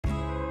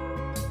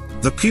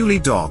The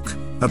Puli Dog,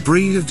 a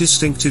breed of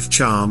distinctive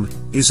charm,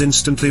 is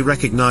instantly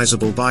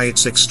recognizable by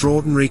its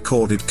extraordinary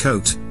corded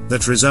coat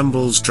that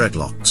resembles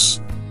dreadlocks.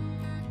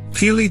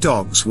 Puli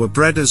Dogs were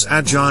bred as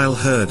agile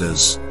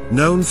herders,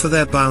 known for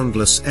their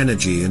boundless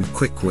energy and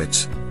quick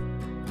wit.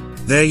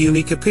 Their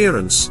unique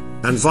appearance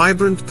and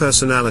vibrant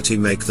personality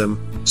make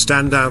them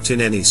stand out in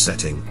any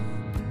setting.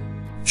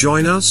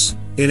 Join us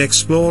in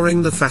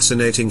exploring the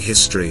fascinating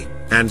history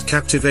and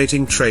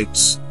captivating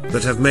traits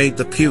that have made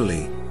the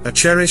Puli a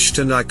cherished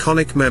and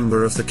iconic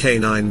member of the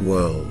canine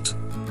world.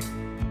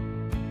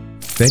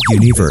 Vet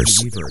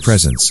Universe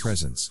presents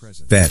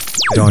Vet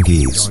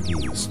Doggies.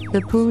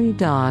 The Puli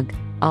Dog,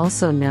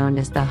 also known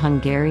as the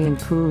Hungarian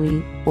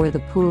Puli or the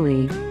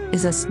Puli,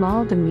 is a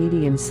small to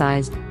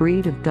medium-sized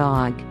breed of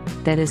dog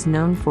that is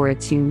known for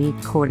its unique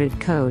corded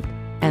coat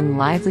and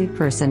lively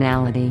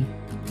personality.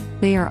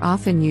 They are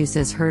often used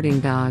as herding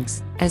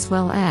dogs, as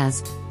well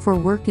as for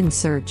work and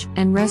search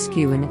and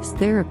rescue and as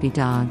therapy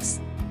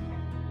dogs.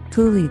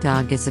 Puli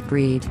Dog is a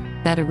breed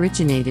that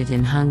originated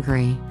in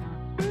Hungary.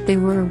 They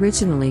were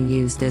originally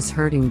used as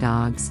herding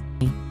dogs.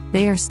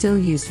 They are still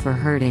used for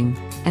herding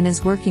and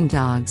as working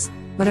dogs,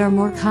 but are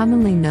more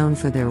commonly known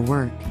for their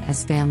work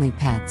as family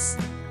pets.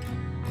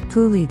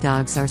 Puli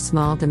Dogs are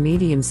small to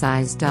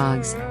medium-sized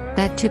dogs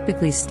that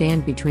typically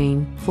stand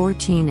between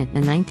 14 and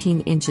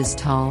 19 inches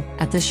tall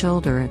at the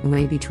shoulder and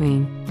weigh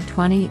between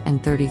 20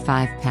 and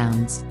 35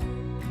 pounds.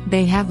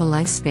 They have a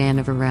lifespan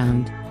of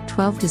around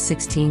 12 to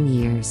 16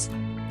 years.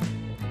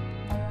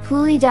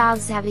 Puli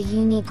dogs have a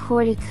unique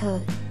corded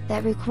coat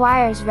that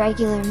requires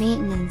regular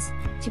maintenance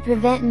to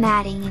prevent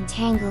matting and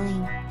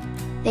tangling.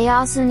 They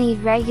also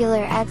need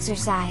regular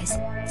exercise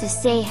to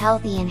stay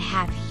healthy and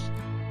happy.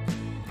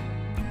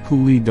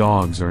 Puli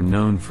dogs are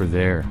known for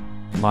their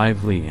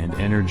lively and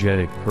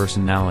energetic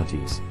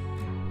personalities.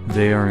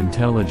 They are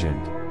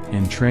intelligent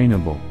and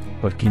trainable,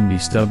 but can be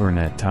stubborn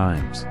at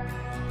times.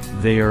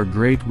 They are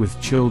great with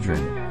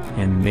children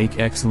and make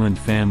excellent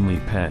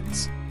family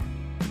pets.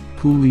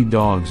 Puli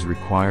dogs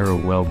require a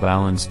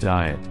well-balanced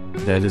diet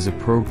that is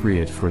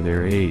appropriate for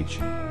their age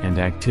and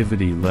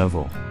activity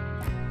level.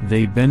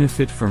 They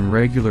benefit from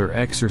regular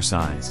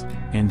exercise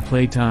and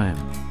playtime,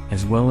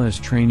 as well as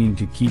training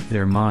to keep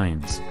their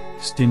minds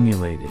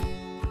stimulated.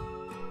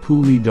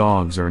 Puli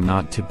dogs are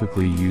not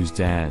typically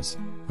used as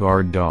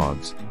guard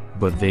dogs,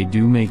 but they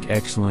do make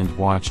excellent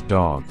watch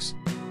dogs.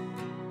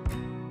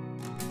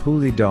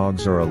 Puli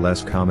dogs are a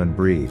less common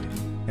breed,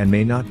 and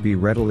may not be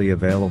readily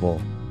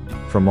available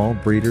from all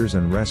breeders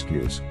and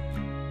rescues.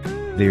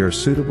 They are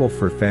suitable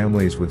for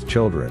families with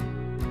children,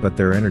 but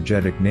their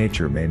energetic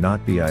nature may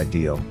not be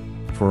ideal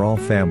for all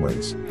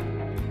families.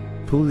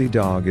 Puli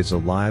Dog is a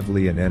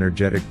lively and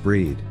energetic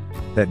breed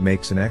that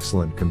makes an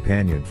excellent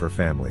companion for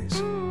families.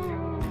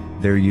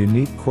 Their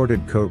unique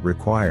corded coat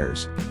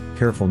requires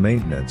careful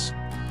maintenance,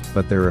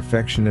 but their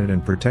affectionate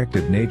and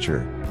protective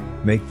nature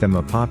make them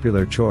a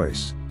popular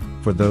choice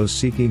for those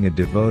seeking a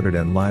devoted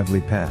and lively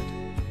pet.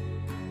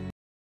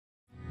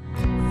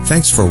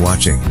 Thanks for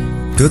watching.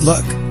 Good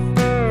luck.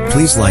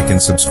 Please like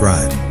and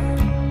subscribe.